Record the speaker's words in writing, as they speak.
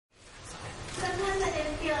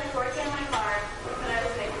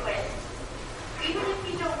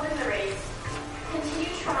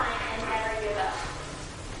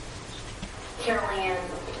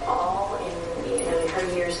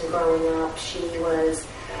she was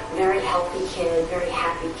a very healthy kid, very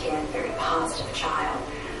happy kid, very positive child.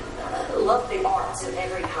 Loved the arts of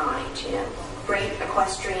every kind, you know. Great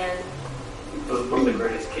equestrian. One of the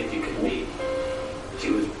greatest kids you could meet.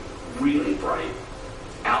 She was really bright,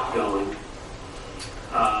 outgoing,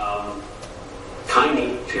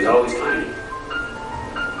 tiny. She was always tiny.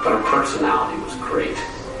 But her personality was great.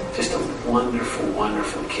 Just a wonderful,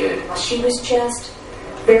 wonderful kid. She was just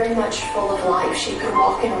very much full of life. She could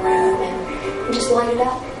walk in a room and just light it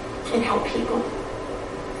up and help people.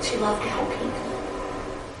 She loved to help people.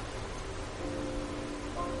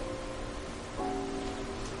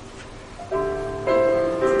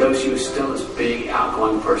 Though she was still this big,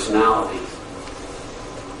 outgoing personality,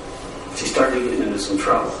 she started getting into some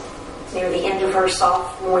trouble. Near the end of her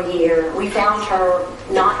sophomore year, we found her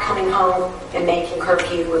not coming home and making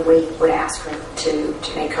curfew when we would ask her to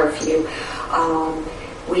make curfew.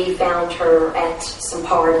 We found her at some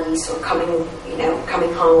parties or coming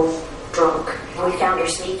home drunk. We found her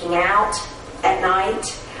sneaking out at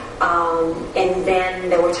night. And then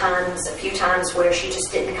there were a few times where she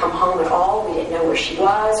just didn't come home at all. We didn't know where she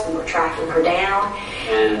was. We were tracking her down.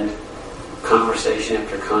 And conversation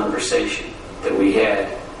after conversation that we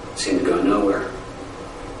had seemed to go nowhere.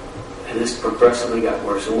 And this progressively got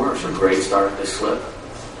worse and worse. Her grades started to slip.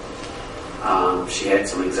 She had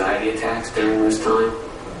some anxiety attacks during this time.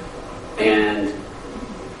 And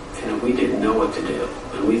we didn't know what to do.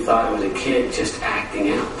 And we thought it was a kid just acting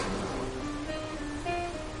out.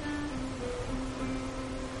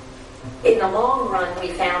 In the long run, we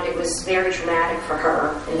found it was very traumatic for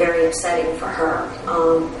her and very upsetting for her,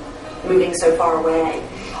 moving so far away.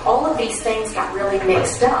 All of these things got really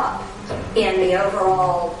mixed up in the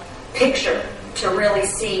overall picture to really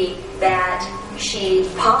see that she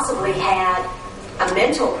possibly had a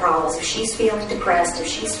mental problem. If she's feeling depressed, if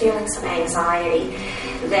she's feeling some anxiety,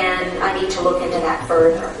 then I need to look into that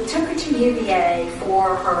further. We took her to UVA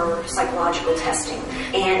for her psychological testing,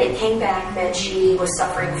 and it came back that she was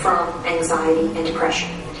suffering from anxiety and depression.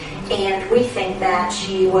 And we think that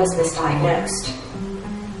she was misdiagnosed.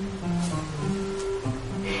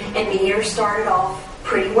 And the year started off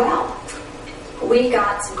pretty well. We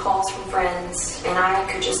got some calls from friends, and I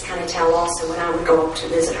could just kind of tell also when I would go up to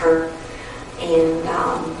visit her, and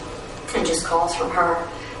just calls from her,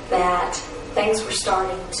 that things were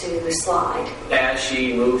starting to slide. As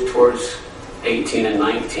she moved towards 18 and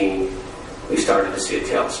 19, we started to see a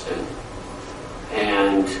tailspin.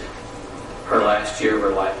 And her last year of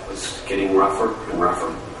her life was getting rougher and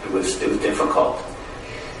rougher. It was difficult.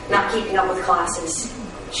 Not keeping up with classes.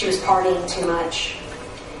 She was partying too much.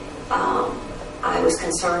 I was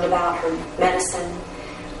concerned about her medicine.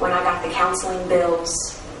 When I got the counseling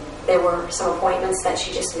bills, there were some appointments that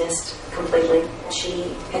she just missed completely.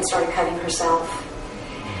 She had started cutting herself.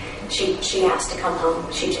 She asked to come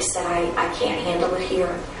home. She just said, I can't handle it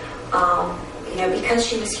here. Because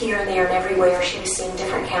she was here and there and everywhere, she was seeing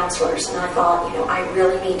different counselors, and I thought, I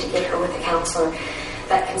really need to get her with a counselor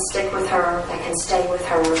that can stick with her, that can stay with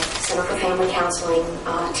her. Center for Family Counseling.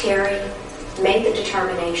 Terry made the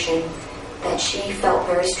determination that she felt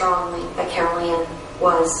very strongly that Carole Ann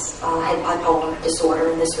had bipolar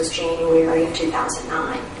disorder, and this was January of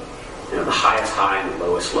 2009. The highest high and the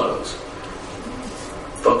lowest lows.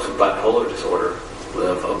 Folks with bipolar disorder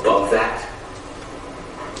live above that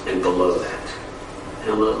and below that.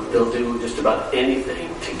 And they'll do just about anything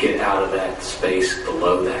to get out of that space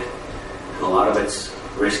below that. And a lot of it's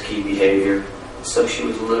risky behavior. So she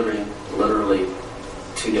was living literally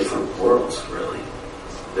two different worlds, really.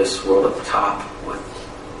 This world at the top with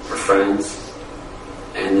her friends,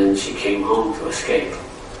 and then she came home to escape.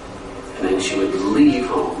 And then she would leave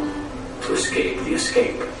home to escape the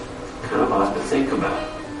escape. Kind of odd to think about.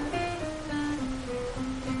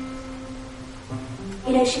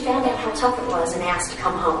 She found out how tough it was and asked to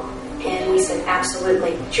come home. And we said,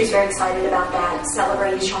 absolutely. She was very excited about that,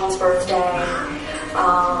 celebrated Sean's birthday,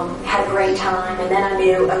 had a great time, and then I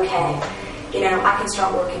knew, okay, I can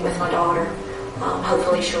start working with my daughter.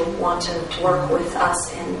 Hopefully she'll want to work with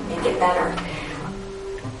us and get better.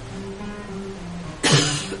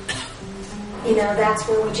 That's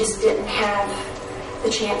where we just didn't have the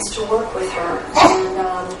chance to work with her.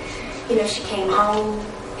 And, she came home,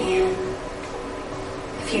 and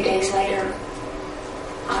a few days later,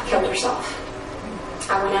 killed herself.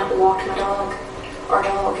 I went out and walked our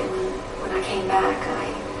dog, and when I came back,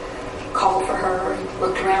 I called for her and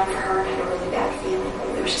looked around for her, and had a really bad feeling.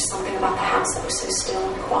 There was just something about the house that was so still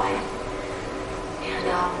and quiet.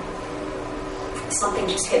 And something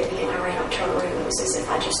just hit me, and I ran up to her room. It was as if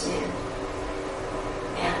I just knew.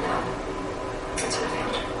 And that's when I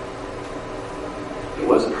found her. It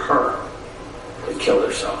wasn't her. killed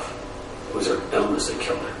herself. It was her illness that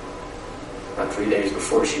killed her. About 3 days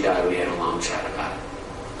before she died, we had a long chat about it.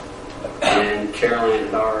 And Carole Ann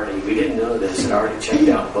had already, we didn't know this, had already checked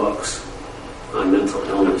out books on mental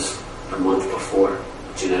illness a month before.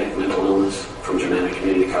 Genetic mental illness from Germanna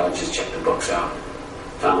Community College. Just checked the books out.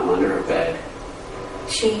 Found them under her bed.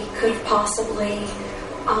 She could have possibly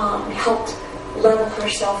helped level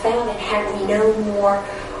herself out, and had we known more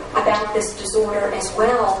about this disorder as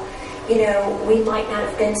well, you know, we might not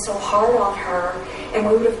have been so hard on her, and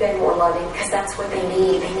we would have been more loving, because that's what they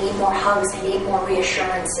need. They need more hugs, they need more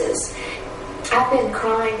reassurances. I've been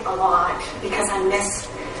crying a lot because I miss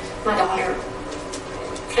my daughter,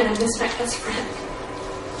 and I miss my best friend.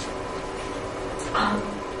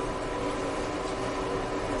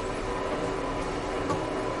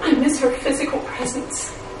 I miss her physical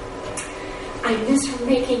presence. I miss her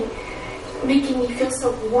making me feel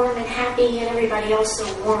so warm and happy, and everybody else so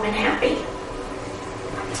warm and happy.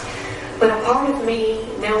 But a part of me,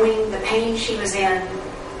 knowing the pain she was in,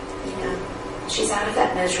 you know, she's out of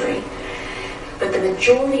that misery. But the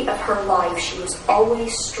majority of her life, she was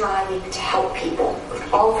always striving to help people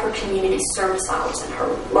with all of her community service hours and her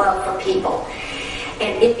love for people.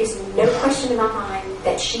 And it is no question in my mind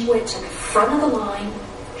that she went to the front of the line,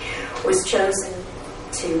 was chosen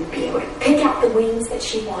to be able to pick out the wings that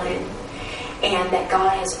she wanted, and that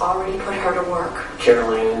God has already put her to work.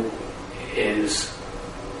 Carole Ann is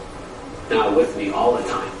now with me all the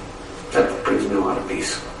time. That brings me a lot of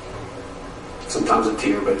peace. Sometimes a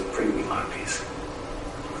tear, but it brings me a lot of peace.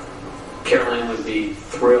 Carole Ann would be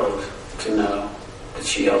thrilled to know that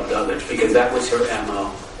she helped others, because that was her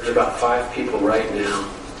MO. There's about 5 people right now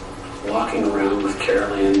walking around with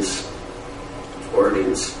Carole Ann's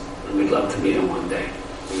organs, and we'd love to meet them one day.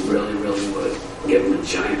 We really, really would. Give them a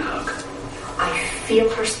giant hug. I feel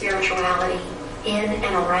her spirituality in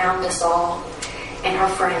and around us all, and her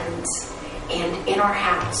friends, and in our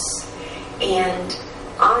house. And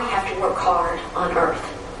I have to work hard on earth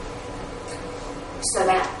so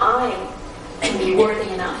that I can be worthy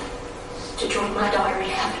enough to join my daughter in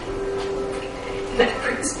heaven. And that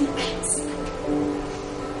brings me peace.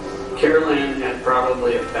 Carole Ann had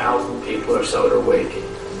probably 1,000 people or so at her wake.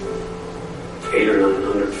 800 or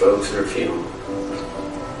 900 folks at her funeral.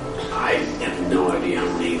 I have no idea how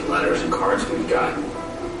many letters and cards we've gotten.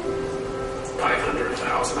 500,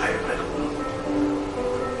 1,000, I don't know.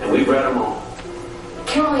 And we've read them all.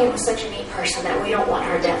 Carole Ann was such a neat person that we don't want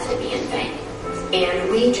her death to be in vain. And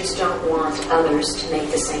we just don't want others to make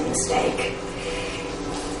the same mistake.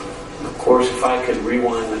 Of course, if I could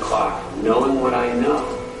rewind the clock, knowing what I know,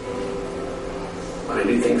 would I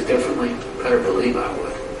do things differently? Better believe I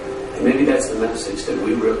would. And maybe that's the message that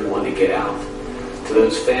we really want to get out to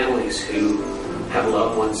those families who have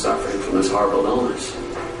loved ones suffering from this horrible illness.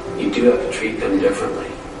 You do have to treat them differently.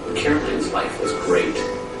 And Carole Ann's life was great.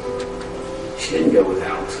 She didn't go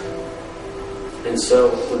without. And so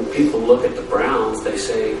when people look at the Browns, they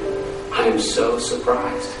say, I am so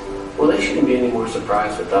surprised. Well, they shouldn't be any more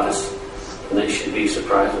surprised with us than they should be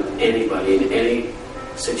surprised with anybody in any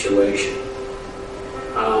situation.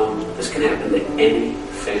 This can happen to any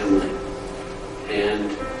family. And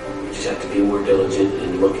we just have to be more diligent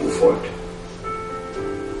in looking for it.